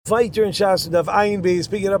Fighter and Shas of Ayin Beis,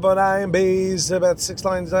 picking up on Ayin Beis, about 6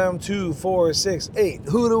 lines down, 2, 4, 6, 8.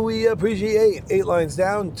 Who do we appreciate? 8 lines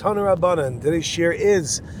down, Taner Rabbanan. Today's share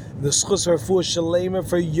is the Schus Rafuah Shalema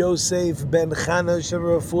for Yosef ben Chana,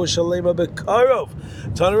 Rafuah Shalema Bekarov.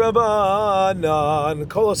 Taner Rabbanan.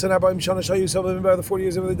 Kolos and Abraham Shana Shah Yosef living by the 40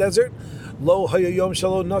 years over the desert. Lo Hayayom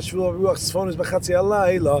Shalom Nashvil Ruach Tzfonis B'Chatzi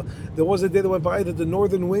Alayla. There was a day that went by that the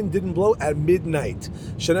northern wind didn't blow at midnight.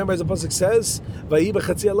 Shanem, as the pasuk says, Vayi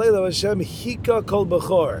B'Chatzi Alayla Hashem Hika Kol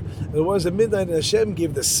Bechor. There was at midnight, and Hashem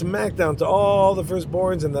gave the smackdown to all the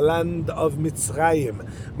firstborns in the land of Mitzrayim.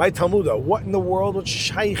 My Talmudah, what in the world? What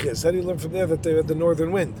shaykhis? How do you learn from there that they had the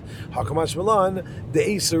northern wind? Hakamash Milan, the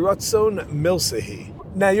Eiseratzon Milsehi.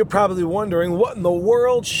 Now you're probably wondering, what in the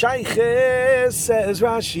world shaykhis? Says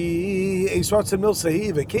Rashi, Eisratzon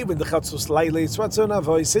Milsehi, Vekevin the Chatzos Laile Eisratzon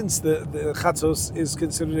Avoy. Since the Chatzos is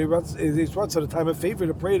considered Eisratzon, a time of favor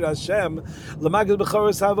to pray to Hashem, Lamagad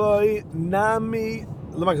Bechoros Avoy Nami.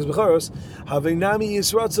 L'makas b'choros, havinami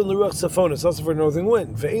yisratzon l'ruach tzafonis, also for northern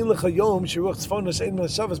wind. Ve'ein l'chayom sheruach tzafonis ein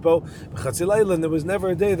l'shavas bo b'chatzi layla, and there was never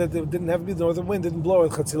a day that there didn't have to be the northern wind didn't blow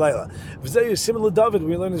at chatzi layla. V'zeh similar David,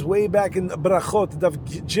 we learn his way back in Brachot, Dav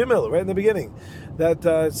Gimel, right in the beginning, that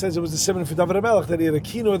it says it was the simon for David HaMelech, that he had a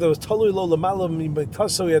kinor that was tolui lo l'malam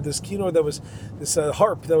b'taso, he had this kinor that was this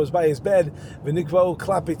harp that was by his bed. V'nikva'u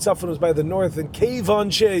klapi tzafon was by the north, and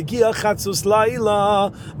kevon she'gia chatzos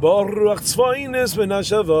layla b'ruach tzafonis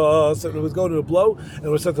so it was going to blow, and it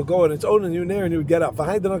was set to go on its own, and you were there, and you would get up.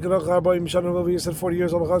 Over here said 40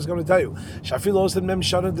 years old, is going to tell you. Shafilo said Mem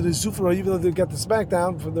Shana did Zufra, even though they got the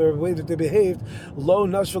smackdown for the way that they behaved, lo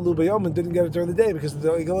Nashva Lubayom, and didn't get it during the day because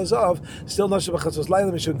the eagle is off. Still Nashva Chatzos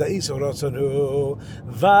Laila Mishum Da'is Orotzanu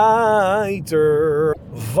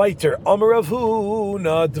Viter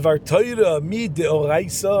Amaravuna Dvar Toira Mi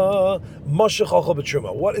Deoraisa Mashach Achal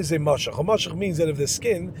B'Truma. What is a mashach? A mashach means that if the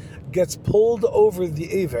skin gets pulled over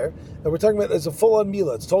the aver, and we're talking about as a full-on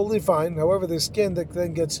mila, it's totally fine. However, the skin that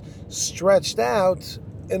then gets stretched out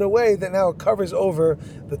in a way that now it covers over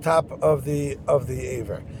the top of the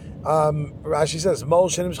aver. Rashi says, "Mol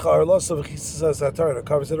shenim shchar losav chisas hatar," it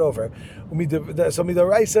covers it over. So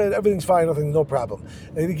midaraisa, everything's fine, nothing, no problem.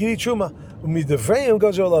 And the giri truma, midavreim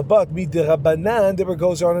goes all but midirabanan never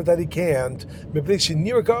goes on it that he can't. Because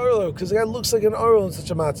the guy looks like an oral in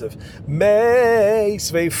such a matzav.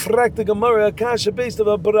 Meis veifrak the gemara kasha based of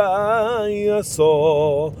a braya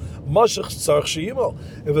so mashach tzarch sheyimol.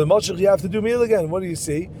 If the mashach you have to do meal again, what do you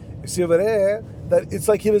see? You see over there that it's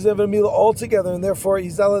like he was never a meal altogether, and therefore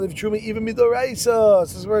he's not allowed to truma even midoraisa.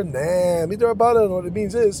 This is where midorabanan. What it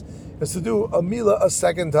means is to do a mila a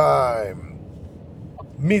second time.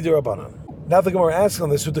 Midorabanan. Now the Gemara asks on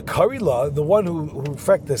this with the Karila, the one who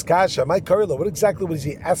fracked this kasha, my Karila, what exactly was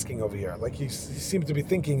he asking over here? Like he seemed to be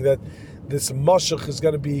thinking that this mashach is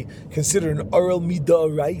going to be considered an oral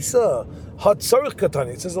midoraisa. Hat tzarich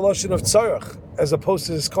katani. It says the lashon of tzarich, as opposed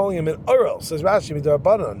to just calling him an oral. Says Rashi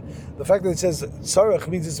midorabanan. The fact that it says tzarich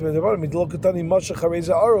means it's midorabanan. Midlo katani mashach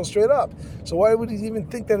hareza oral straight up. So why would he even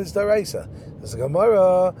think that it's daraisa? There's a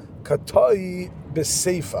Gemara katai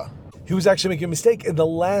b'seifa. He was actually making a mistake in the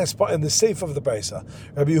last part, in the seif of the brisa.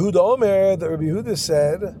 Rabbi Yehuda Omer, that Rabbi Yehuda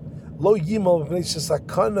said, "Lo yimol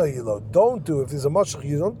sakana yilo." Don't do, if there's a mashach,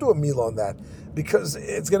 you don't do a meal on that, because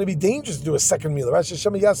it's going to be dangerous to do a second meal. Maybe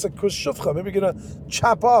you're going to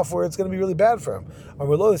chop off where it's going to be really bad for him.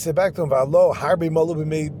 And they say back to him, "V'alo harbi malu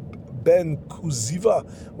b'mei Ben Kuziva."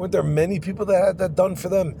 Weren't there many people that had that done for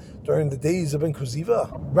them during the days of Ben Kuziva?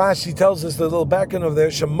 Rashi tells us the little background of there,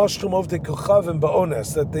 Shemashchum of the Kuchavim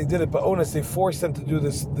Ba'ones, that they did it Ba'ones, they forced them to do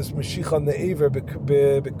this Mashiach on the Aver,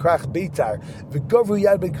 Bekrach Beitar, V'govru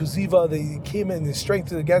Yad Ben Kuziva, they came in, they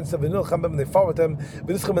strengthened against them, V'nilcham and they fought with them,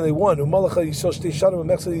 V'nischam and they won, U'malacha Yisrael Shtei Shanim,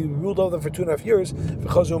 Mechsa, he ruled over them for 2.5 years,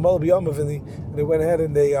 V'chazu U'mal B'yamav, and they went ahead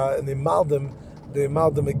and they mauled them. They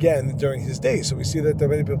mauled them again during his days. So we see that there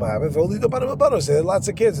are many people have it. They had lots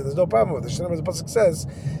of kids, and there's no problem with it. The pasuk says,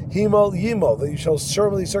 "Himal yimol," that you shall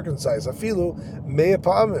surely circumcise. Afilu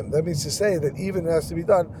me'apamim. That means to say that even it has to be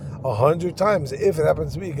done 100 times. If it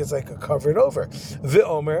happens to be, it gets like covered over.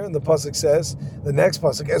 V'omer, and the pasuk says, the next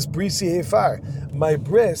pasuk, "Es brisi hefar." My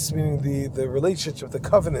bris, meaning the relationship, the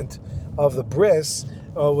covenant of the bris,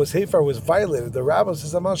 was violated. The rabbi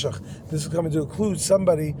says mashach. This is coming to include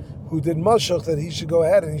somebody who did mashach, that he should go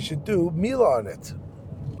ahead and he should do mila on it.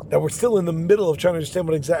 Now we're still in the middle of trying to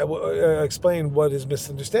understand explain what his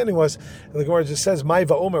misunderstanding was. And the Gemara just says,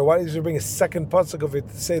 "Maiva Omer." Why did you bring a second pasuk of it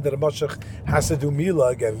to say that a Mashiach has to do Mila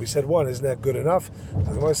again? We said one, isn't that good enough?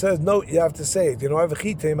 The Gemara says, no, you have to say it. You know, I have a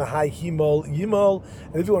chitem, a high himol, yimol.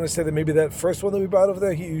 And if you want to say that maybe that first one that we brought over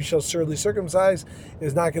there, you shall surely circumcise,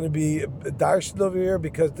 is not going to be darshed over here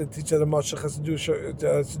because the teacher the Mashiach has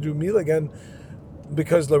to do Mila again,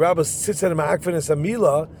 because the Rabbah sits at a ma'akfin as a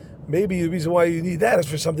Mila. Maybe the reason why you need that is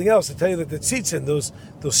for something else, to tell you that the tzitzin, those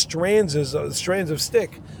strands of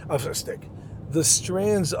the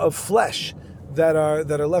strands of flesh that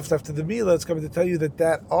are left after the Mila, it's coming to tell you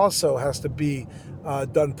that also has to be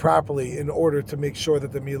done properly in order to make sure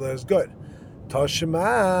that the Mila is good.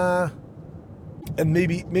 Tashma. And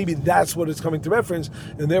maybe that's what it's coming to reference,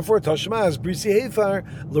 and therefore Tashma is Brisi Heifar,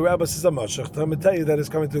 L'Rabbas is a Mashach. I'm going to tell you that it's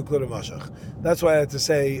coming to include a Mashach. That's why I had to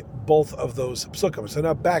say both of those psukim. So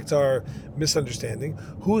now back to our misunderstanding.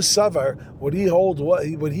 Who's Savar? What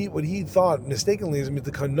he thought mistakenly is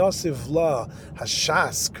the Kanosiv La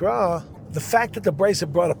Hashas Kra. The fact that the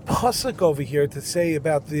Brisa brought a pasuk over here to say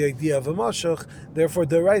about the idea of a Mashach, therefore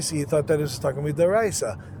Deraisa, he thought that it was talking about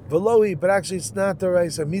Deraisa. Velohi, but actually it's not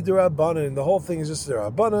Deraisa, Midirabanan, and the whole thing is just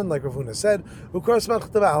Derabanan, like Rav Huna said.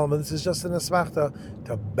 This is just an asmachta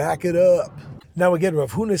to back it up. Now again,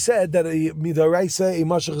 Rav Huna said that a Midaraisa, a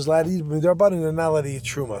Mashach is allowed to eat Midirabanan and not allowed to eat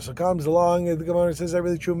Truma. So it comes along and the Gemara says that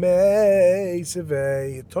really true. Mei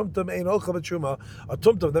Sevei, Tumtum ain't Ocha Truma. A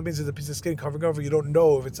Tumtum, that means it's a piece of skin covering over. You don't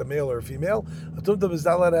know if it's a male or a female. A Tumtum is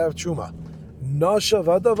not allowed to have Truma. Nasha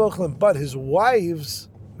Vadav Ochlim, but his wives,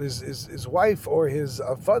 his wife or his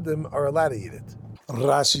avadim are allowed to eat it.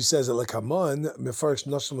 Rashi says that lekaman mefarish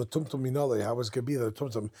nashim tumtum minale. How is it going to be that a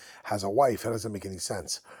tumtum has a wife? That doesn't make any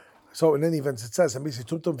sense. So in any event, it says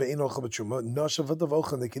tumtum ve'ino chabachuma nashav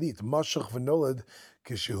v'davochan they can eat mashach v'nolad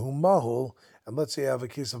kishehu mahul. And let's say you have a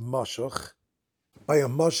case of mashach by a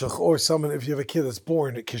mashach, or someone, if you have a kid that's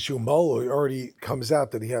born kishu mal, or already comes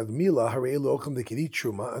out that he had mila, hareilu ocham, they can eat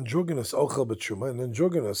truma, androgynous ochel b'truma, and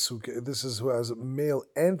androgynous, who has male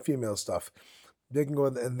and female stuff, they can go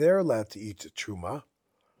and they're allowed to eat truma.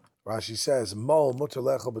 Rashi says, mal mutar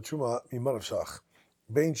lechel b'truma mimanav shach,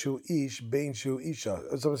 bein shu ish, bein shu isha.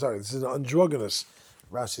 I'm sorry, this is an androgynous.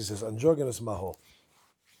 Rashi says androgynous mahol.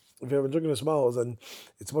 If you have androgynous mahol, then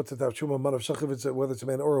it's mutar to have truma manav shach, if it's whether it's a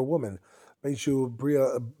man or a woman. Beishu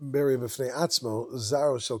bria beri b'fnei atzmo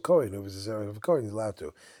zaro shel kohen. If it's a zaro of a kohen, he's allowed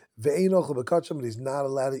to. Ve'ein ochel b'kachim, but he's not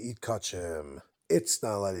allowed to eat kachim. It's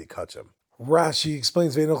not allowed to eat kachim. Rashi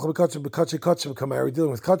explains ve'ein ochel b'kachim, kachim come out. We're dealing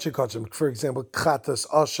with kachim. For example, chatas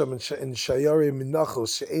asham and shayari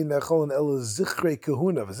minachos she'ein necholin el zichrei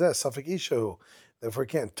kahuna v'zeh safek ishahu. Therefore,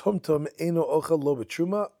 can't tumtum eino ochel lo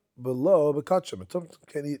b'truma. Below the kachim, tumtum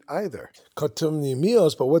can't eat either. Katum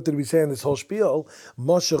nimios, but what did we say in this whole spiel?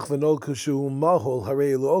 Mashach v'nol kushu mahol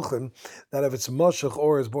harei luochin. That if it's mashach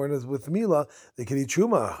or is born with mila, they can eat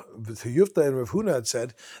truma. Yufta and Rav Huna had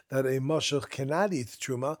said that a mashach cannot eat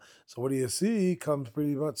truma. So what do you see? Comes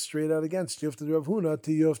pretty much straight out against Yufta Rav Huna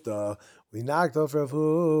to Yufta. We knocked off Rav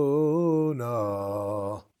Huna.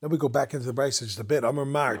 Now we go back into the Brisa just a bit. Amar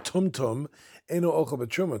Mar tumtum. Eno ochel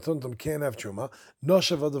b'truma. Tumtum can't have truma.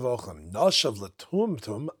 Noshav adavochem. Noshav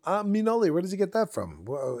letumtum. Minoli. Where does he get that from?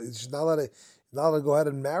 Well, he's not allowed to go ahead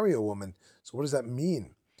and marry a woman. So what does that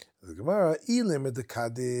mean? The Gemara, ilim the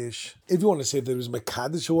kaddish. If you want to say that it was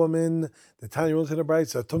mekadesh a woman, the Tanya wrote in the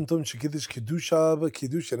Brisa, tumtum shekiddush kedusha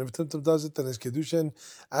b'kedusha. And if tumtum does it, then his kedushin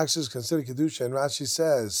actually is considered kedusha. And Rashi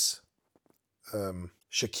says,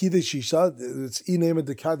 Shekidish Isha, it's name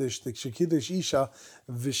the Kaddish, the Shekidish Isha,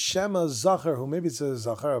 Vishema Zachar, who maybe it's a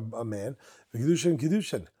Zachar, a man, Kedushin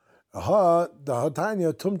Kedushin. Aha, the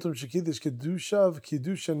Hatanya, Tumtum Shekidish Kedusha,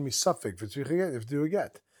 Kedushin Misafik, if you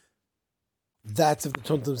get. That's if the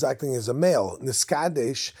Tumtum's acting as a male.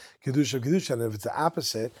 Niskadesh, Kedusha Kedushin, if it's the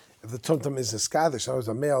opposite, if the Tumtum is Niskadesh, so as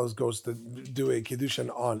a male goes to do a Kedushin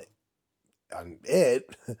on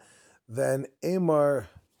it, then Amar,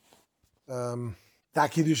 that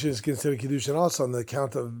Kiddushin is considered Kiddushin also on the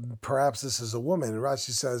account of perhaps this is a woman.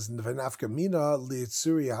 Rashi says, V'nafka mina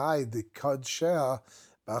li'tzuri hai de kad shea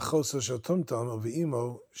ba'choso shotumtum of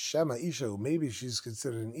imo shema isha. Maybe she's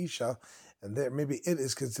considered an isha, and there maybe it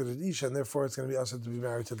is considered isha, and therefore it's going to be also to be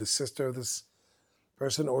married to the sister of this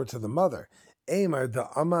person or to the mother. Amar da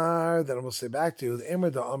amar, that I will say back to you. The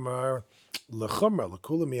Amar da amar lechumra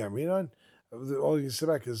lekula mi'aminon. All you can say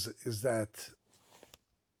back is that.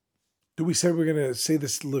 Do we say we're going to say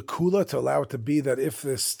this lekula to allow it to be that if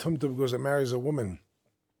this tumtum goes and marries a woman,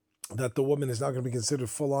 that the woman is not going to be considered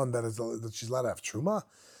full on, that she's allowed to have truma?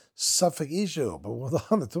 Suffolk Isha, but hold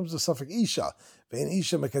on, in terms of Suffolk Isha,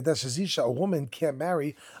 a woman can't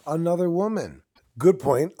marry another woman. Good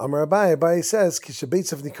point. Amar Abaye. Abaye says,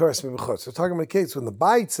 "Kishabeitz of nikaras mibachutz." We're talking about a case when the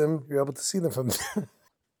baitzim, you're able to see them from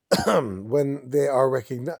when they are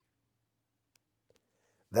recognized.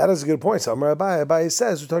 That is a good point. So Amar Abaye. Abaye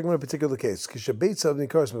says, we're talking about a particular case. Kishabeitz of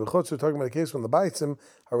nikaras mibachutz. We're talking about a case when the baitzim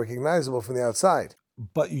are recognizable from the outside,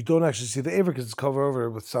 but you don't actually see the aver because it's covered over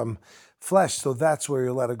with some flesh. So that's where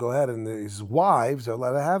you're allowed to go ahead, and his wives are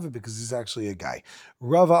allowed to have it because he's actually a guy.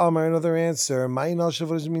 Rava Amar, another answer. Ma'in nashav.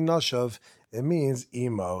 What does it mean nashav? It means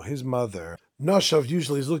emo, his mother. Nashav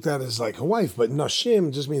usually is looked at as like a wife, but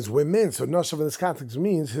nashim just means women. So nashav in this context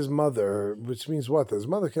means his mother, which means what? That his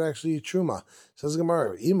mother can actually eat truma. Says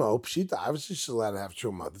Gemara, emo, pshita, obviously she's allowed to have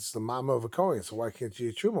truma. This is the mama of a Kohen, so why can't she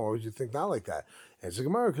eat truma? Why would you think not like that? And so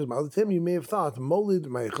Gemara, because by the time you may have thought, molid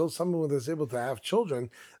meichel, someone that's able to have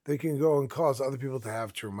children, they can go and cause other people to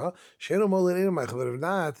have truma. Sheno molid eno meichel, but if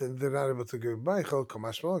not, and they're not able to give meichel,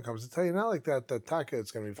 kamashmal comes to tell you not like that, that taka,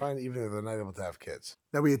 it's going to be fine, even if they're not able to have kids.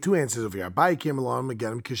 Now we had two answers over here. Abaye came along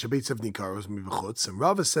again, kishabetz of nikaros mibachutz, and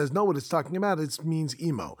Rava says, no, what it's talking about, it means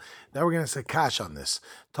emo. Now we're going to say kash on this.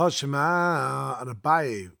 Tashema on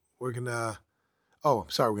Abaye, we're going to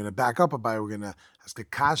back up Abaye, we're going to ask a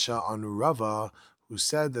kasha on Rava, who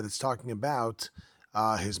said that it's talking about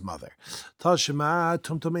his mother. Tashema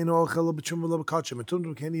tumtum eino ochel b'tshum v'lo b'kachim, and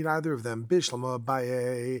tumtum can't eat either of them. Bishlama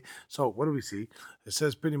Abaye. So what do we see? It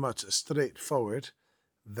says pretty much straightforward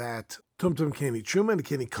that tumtum can't eat truma and it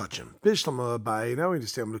can't eat kachim. Bishlama Abaye. Now we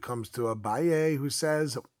understand when it comes to Abaye, who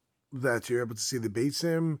says that you're able to see the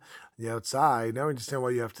beisim, the outside. Now we understand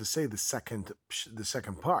why you have to say the second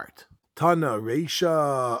part. Tana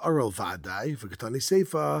Reisha Arel Vadai, V'Katani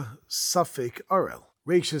Seifa Suffolk Arel.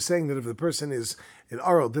 Reisha is saying that if the person is an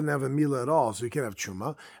Arel, didn't have a Mila at all, so he can't have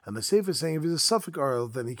Truma. And the Seifa is saying if he's a Suffolk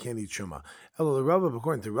Arel, then he can't eat Truma. Elo Rava,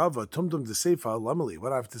 according to Rava, Tumtum the Seifa, Lamali. What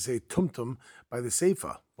do I have to say Tumtum by the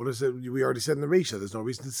Seifa? What is it? We already said in the Reisha, there's no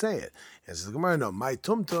reason to say it. And says the Gemara, no, my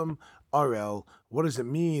Tumtum Arel, what does it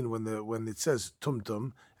mean when it says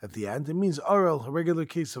Tumtum at the end? It means Arel, a regular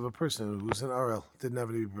case of a person who's an Arel, didn't have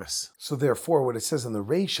any bris. So therefore, what it says in the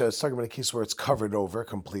Reisha is talking about a case where it's covered over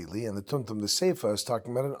completely, and the Tumtum, the Seifa, is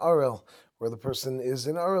talking about an Arel, where the person is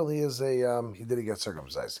an Arel, he didn't get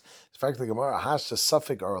circumcised. In fact, the Gemara has to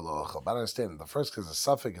Suffolk Arel Ochel. But I understand, the first case of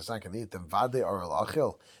Suffolk is not going to eat, then Vade Arel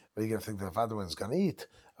Ochel. But you're going to think that the Vade one is going to eat.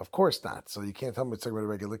 Of course not. So you can't tell me it's talking about a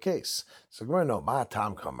regular case. So Gemara, no, ma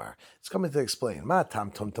tam kamar. It's coming to explain. Ma tam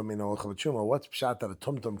tumtum ino ochel b'truma. What's pshat that a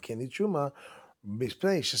tumtum can't eat truma?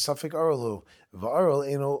 B'splei shesafik arelu. V'arel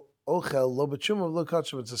ino ochel lo b'truma lo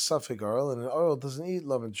kachim. It's a safik arel, and an arel doesn't eat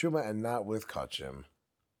lo b'truma and not with kachim.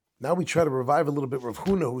 Now we try to revive a little bit Rav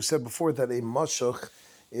Huna, who said before that a mashuch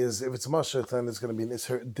is, if it's mashuch, then it's going to be an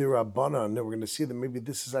isher dirabana, and then we're going to see that maybe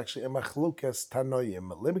this is actually a machlukas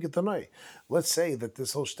tanoyim. Let's say that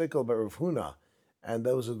this whole shtickle about Rav Huna and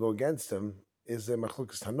those who go against him is a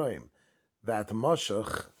machlukas tanoyim. That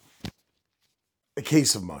mashuch, a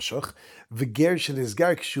case of mashuch, v'ger shel is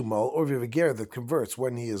gar k'shumal, or v'ger that converts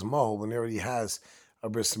when he is mal, when he already has a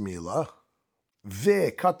bris milah.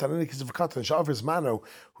 Katan, in the case of a katan, Shavris Mano,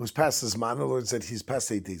 who's past his mano, Lord said he's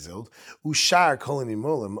past 8 days old, Ushar Kolini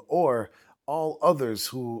Mulim, or all others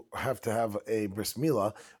who have to have a bris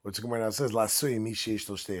milah, which the Gemara now says, Lasui Mishesh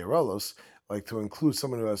Shtei Aralos, like to include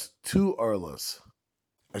someone who has 2 arlos.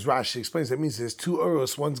 As Rashi explains, that means there's 2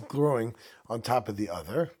 arlos, one's growing on top of the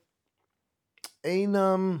other.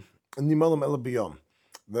 Nimalim Elabiyom.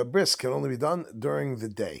 The bris can only be done during the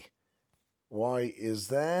day. Why is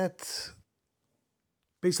that?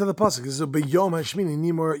 Based on the pasuk, this is a beyom hashmini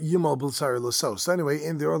nimor yimal b'lsar l'so. So anyway,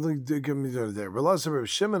 in the other there, Relazar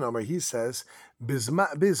Shimon Amar, he says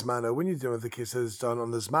bismana, when you're doing the case that it's done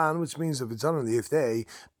on the zman, which means if it's done on the 8th day,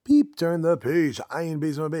 peep, turn the page. Ayin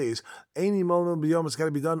beis ma beis. Any moment beyom, it's got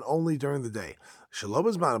to be done only during the day. Shalom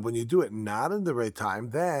bismana, when you do it not in the right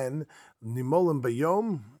time, then nimolim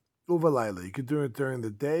beyom. You could do it during the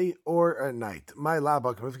day or at night. My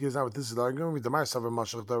labak, if it's not what this is arguing with the Marsav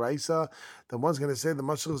Mashach Daraisa, then one's going to say the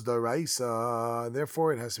Mashach is Daraisa,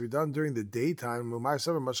 therefore it has to be done during the daytime.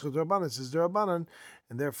 Marsav Mashach Darabanan says Darabanan,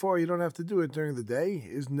 and therefore you don't have to do it during the day.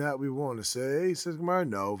 Isn't that what we want to say? Says Gemara,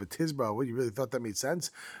 no. V'tizbra, what, you really thought that made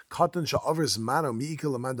sense? Katan sha'avers mano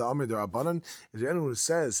mi'ikil amanda amir darabanan. Is there anyone who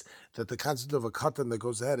says that the concept of a katan that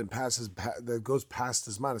goes ahead and that goes past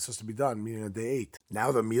his man is supposed to be done, meaning on day 8?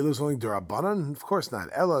 Now the meal is only darabanan? Of course not.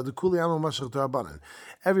 Ella the kuli amo mashach darabanan.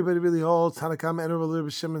 Everybody really holds Tanakam and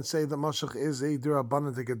Rav Shimon say that mashach is a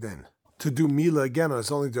darabanan to get in. To do mila again,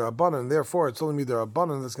 it's only derabanan, therefore it's only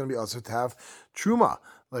derabanan that's going to be also to have truma.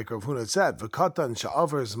 like Rav Huna said, v'katan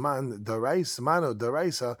sha'avar zman daraisa, mano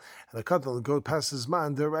daraisa, and a katan will go past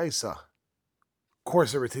zman daraisa. Of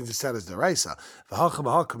course, it retains its status deraisa.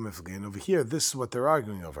 And over here, this is what they're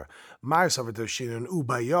arguing over. Mar savar darshinun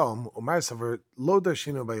ubayom, or mar savar lo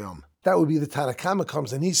darshinun bayom. That would be the Tanakama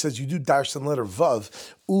comes and he says you do darshan letter vav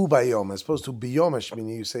ubayom as opposed to biyomish,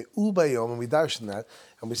 meaning you say ubayom and we darshan that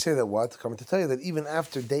and we say that what? Coming to tell you that even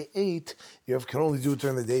after day 8 you can only do it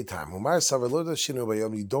during the daytime. Umar savar lo darshinun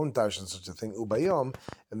ubayom, you don't darshan such a thing ubayom,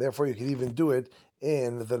 and therefore you can even do it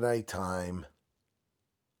in the nighttime.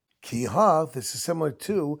 Kiha, this is similar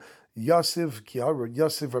to Yosef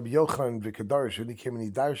Rabbi Yochanan v'Kedarish when he came and he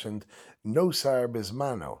darshaned Nosar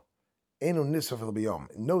Bismano. Enu Nisar B'Yom.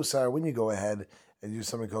 Nosar, when you go ahead and use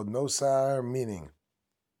something called Nosar, meaning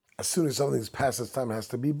as soon as something's past its time, it has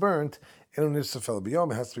to be burnt. Enu Nisar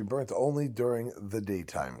B'Yom, it has to be burnt only during the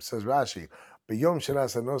daytime. Says Rashi, B'Yom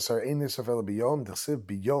Shenasa Nosar, Ein Nisar B'Yom, D'chsiv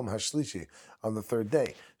B'Yom Hashlishi, on the third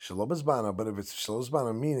day. Shalom B'Zbana, but if it's Shalom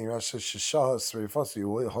B'Zbana, meaning Rashi Shishah Sreifasi, you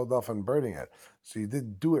will hold off on burning it. So you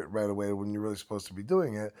did do it right away when you're really supposed to be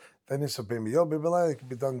doing it. Then Nisar B'Yom B'Belai, it can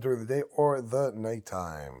be done during the day or the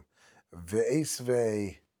nighttime.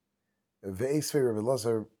 Ve'esvei Rabbi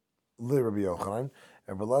Lazar li Rabbi Yochanan,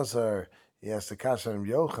 and Rabbi Lazar, he asked the kasha on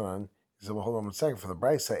Yochanan. He said, "Well, hold on a second. For the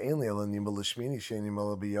braysa, ainly alanim b'lishmini sheini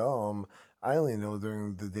malabiyom. I only know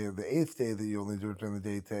during the day of the 8th day that you only do it during the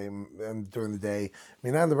daytime and during the day.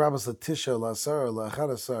 Minan the rabbis latisha lasar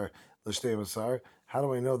lachadasar l'shtei masar. How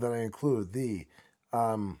do I know that I include the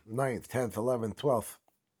 9th, 10th, 11th, 12th?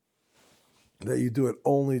 That you do it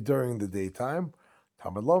only during the daytime."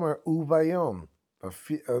 Talmud Lomer uvayom.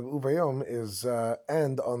 Uvayom is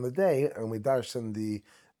end on the day, and we darshan the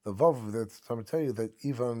vav that's trying to tell you that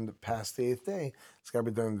even past the 8th day, it's got to be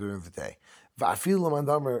done during the day. Va'afil laman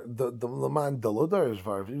damer the laman dalodar is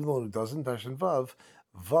vav. Even though it doesn't darshan vav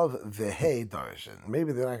vehei darshan.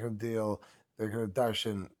 Maybe they're not going to deal. They're going to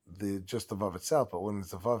darshan just the vav itself, but when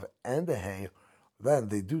it's a vav and a hey, then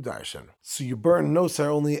they do darshan. So you burn nosar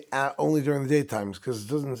only during the daytimes because it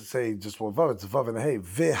doesn't say just one vav, it's a vav and a hey.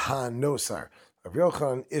 Veha nosar. Rav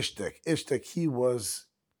Yochanan ishtek, he was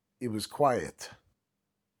quiet.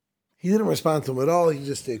 He didn't respond to him at all, he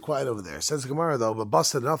just stayed quiet over there. Says Gemara though, but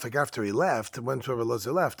busted enough like after he left, when Rabbi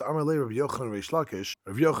Elazar left, Amar le Rav Yochanan Reish Lakish,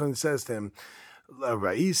 Rav Yochanan says to him,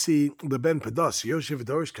 Ra'isi the Ben Padas, Yoshev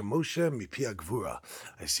Dorish Kamoshe Mipi Gvura.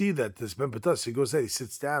 I see that this Ben Padas, he goes there, he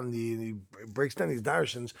sits down, and he breaks down these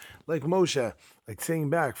darshans like Moshe, like saying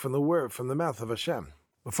back from the mouth of Hashem.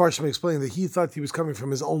 But Farshim explained that he thought he was coming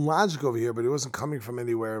from his own logic over here, but he wasn't coming from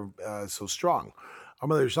anywhere so strong.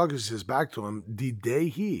 Amalei Rishalkish says back to him,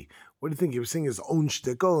 Didehi. What do you think? He was saying his own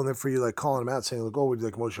shtickle, and therefore you're like calling him out, saying, "Look, oh, would you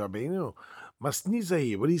like Moshe Rabbeinu?"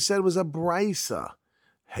 Masnizahi. What he said was a brisa.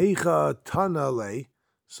 Heicha tanale.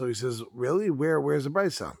 So he says, really? Where's the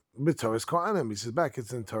brisa? B'Torah's Kohanim. He says back,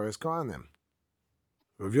 it's in Torah's Kohanim.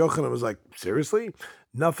 Rav Yochanan was like, seriously?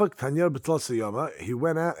 Nafak Tanya B'Tlasa Yama. He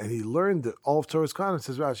went out and he learned all of Torah's Kohanim,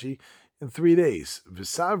 says Rashi, in 3 days.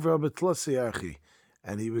 V'Savra B'Tlasa Yachi.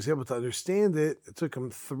 And he was able to understand it. It took him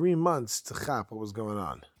 3 months to chap what was going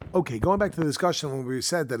on. Okay, going back to the discussion when we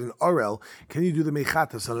said that in Orel, can you do the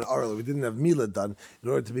mechatas on an Orel? We didn't have Mila done in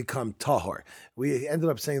order to become Tahor. We ended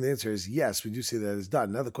up saying the answer is yes, we do see that it's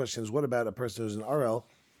done. Now the question is, what about a person who's an Orel?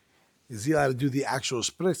 Is he allowed to do the actual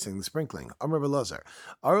spritzing, the sprinkling? Amar Belazar.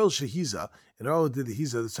 Arel Shehiza, and Arel did the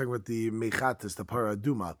Hiza, that's talking about the mechatas, the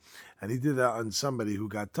paraduma, and he did that on somebody who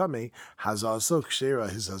got tummy. Hazah so kshera,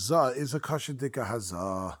 his hazah is a kosher dika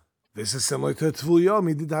hazah. This is similar to a Tvul Yom.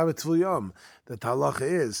 He did have a Tvul Yom. The halacha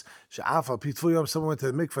is, Sha'afa pi Tvul Yom, someone went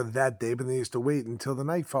to the mikveh that day, but then he has to wait until the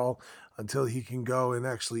nightfall until he can go and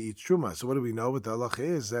actually eat truma. So what do we know? What the halacha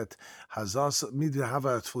is that Hazas mid have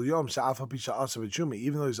a Tvul Yom, Sha'afa pi sha'asa v'truma.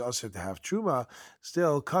 Even though he's also to have truma,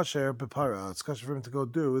 still kasher b'para. It's kasher for him to go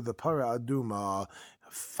do the para aduma.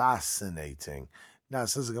 Fascinating. Now it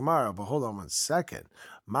says the Gemara, but hold on 1 second.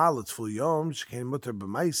 Malat Tful Yom shekain mutter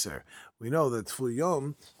b'maiser. We know that Tful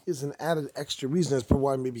Yom is an added extra reason as per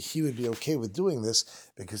why maybe he would be okay with doing this,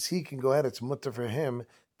 because he can go ahead. It's mutter for him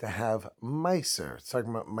to have maiser. It's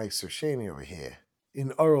talking about maiser sheni over here.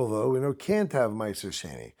 In Oral though, we know can't have maiser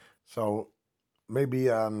sheni. So maybe we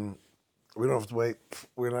don't have to wait.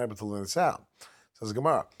 We're not able to learn this out. Says the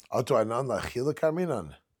Gemara, Ato anan la'achila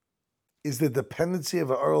karminan. Is the dependency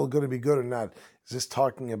of an oral going to be good or not? Is this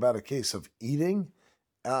talking about a case of eating?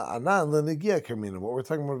 Anan le'negia karmina. What we're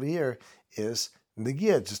talking about over here is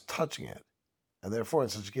negia, just touching it. And therefore, in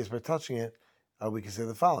such a case, by touching it, we can say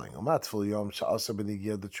the following. Tful yom sha'asa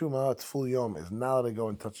b'negia. The truma, tful yom, is not allowed to go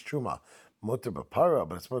and touch truma. Mutter b'para,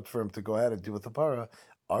 but it's mutter for him to go ahead and deal with the para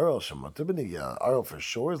Arel Shemata B'Nigya. Arel for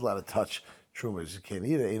sure is allowed to touch Truma. You can't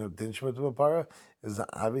eat it. Ain't no din Shemata B'Para. Is it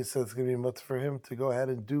obvious that it's going to be mutter for him to go ahead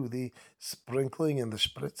and do the sprinkling and the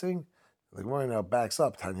spritzing? The Gemara now backs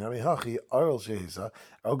up. Tanyami Hachi Arel Shehisa.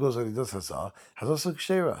 Arel goes and he does Hazah. Hazah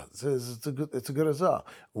Shera. It's a good Hazah.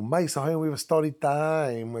 We have a story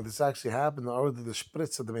time where this actually happened. Arel did the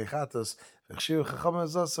spritz of the Mechatas. And they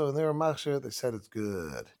were machshir. They said it's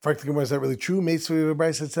good. Frankly, Gemara, is that really true? Mates, we have a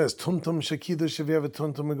brayse that says Tumtum Shakidush. If you have a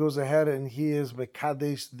Tumtum, it goes ahead and he is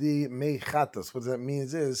Mekadesh the Mechatas. What that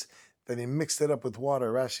means is that he mixed it up with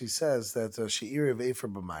water. Rashi says that She'ir of Efer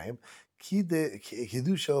B'mayim.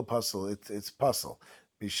 Kiddush puzzle, it's puzzle.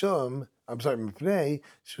 Bishum, I'm sorry, Mipnei,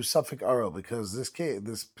 Shu Suffolk Arel, because this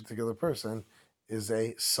particular person is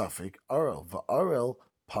a Suffolk Arel. The Arel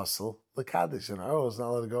puzzle Lakadish, and Arel is not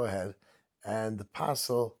allowed to go ahead, and the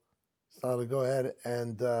puzzle is not allowed to go ahead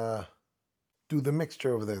and do the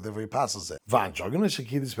mixture over there, the very puzzles it. Van Jognish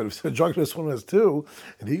Shakidis, but if the Jognish one has two,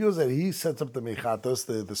 and he goes that he sets up the mechatos,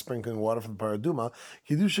 the sprinkling water from the paraduma,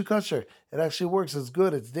 Kiddush Kosher. It actually works, it's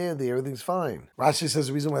good, it's dandy, everything's fine. Rashi says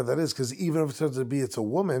the reason why that is because even if it turns out to be it's a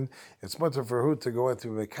woman, it's much for her to go into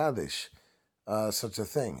Mekadesh, such a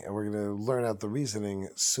thing. And we're going to learn out the reasoning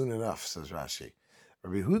soon enough, says Rashi.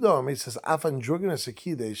 Rabbi Huda says, "Afan drogenes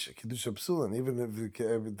akidesh kiddush psulan." Even if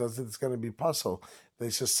it does, it's going to be puzzle. They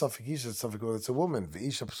just suffix isha, suffix it's a woman.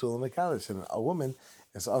 V'isha psulan mekadesh, and a woman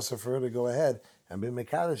is also for her to go ahead and be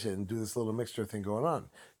mekadesh and do this little mixture thing going on.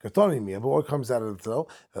 Katoni mi, but what comes out of it though?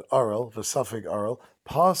 That arel, the suffix arel,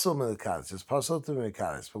 puzzle mekadesh, it's puzzle to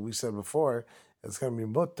mekadesh. But we said before, it's going to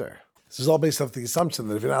be mutter. This is all based off the assumption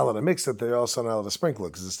that if you're not allowed to mix it, they're also not allowed to sprinkle it.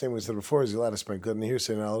 Because the statement we said before is you're allowed to sprinkle it, and here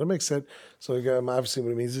saying you're not allowed to mix it. So obviously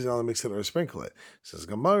what it means is you're not allowed to mix it or sprinkle it. It says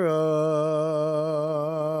Gemara,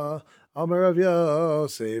 Amar Rav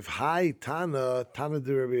Yosef, Hi Tana, Tana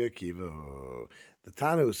de Rabbi Akiva. The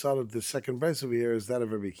Tana who saw the second verse over here is that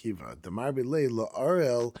of Rabbi Akiva. Damar Bilei La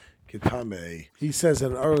Arel Kitame. He says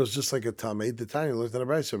that an Arel is just like a Tame. The Tana looked at a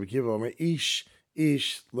verse Rabbi Akiva, Omer Ish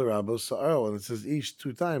l'rabos sa'arel, and it says ish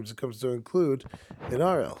 2 times. It comes to include an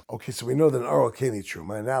arel. Okay, so we know that an arel can't eat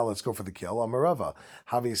truma. Now let's go for the kill. Amarava,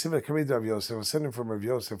 having a coming to Rav Yosef, I was sending from Rav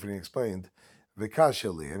Yosef, and he explained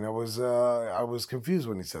v'kasheli, and I was confused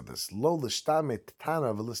when he said this. Lo l'shtame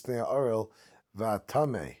tana v'lisnei arel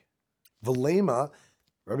v'atame v'lema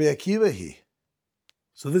Rabbi Akiva he.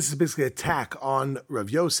 So this is basically an attack on Rav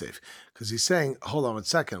Yosef, because he's saying, hold on 1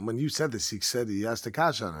 second. When you said this, he said he asked a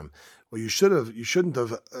kasha on him. Well, you shouldn't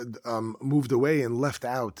have moved away and left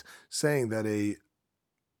out saying that a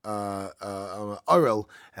arel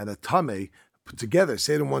and a tame put together,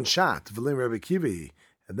 say it in one shot, v'lim Rabbi Akiva,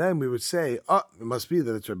 and then we would say, it must be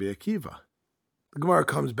that it's Rabbi Akiva. The Gemara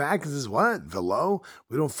comes back and says, what? Velo?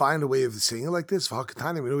 We don't find a way of saying it like this.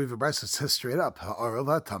 V'hakatani, we don't have a brayso that says straight up, ha'arel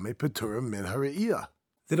v'atame peturim min hara'iyah.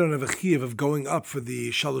 They don't have a chiyuv of going up for the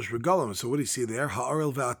shalosh regalim. So what do you see there?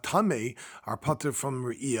 Ha'arel ve'atame are pater from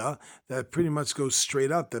Re'iyah. That pretty much goes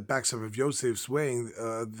straight up. That backs up of Yosef's way,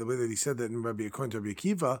 the way that he said that in according to Rabbi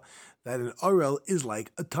Akiva, that an arel is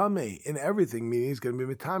like a tame in everything, meaning he's going to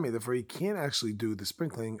be mitame. Therefore, he can't actually do the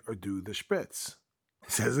sprinkling or do the spritz.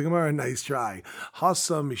 Says the Gemara, nice try.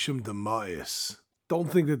 Hasa mishum demais. Don't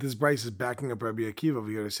think that this Bryce is backing up Rabbi Akiva over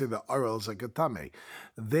here to say the arel is like a tame.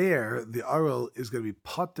 There, the arel is going to be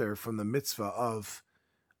pater from the mitzvah of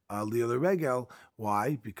Liyah Regel.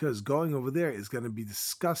 Why? Because going over there is going to be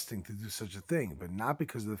disgusting to do such a thing, but not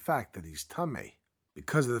because of the fact that he's tame,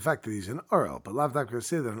 because of the fact that he's an arel. But Lav Dafka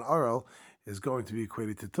say that an arel is going to be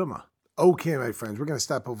equated to tumah. Okay, my friends, we're going to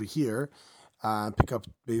stop over here and pick up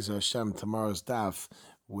Be'ez Hashem tomorrow's daf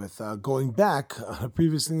with going back on a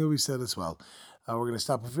previous thing that we said as well. We're going to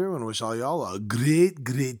stop over here and wish all y'all a great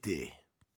day.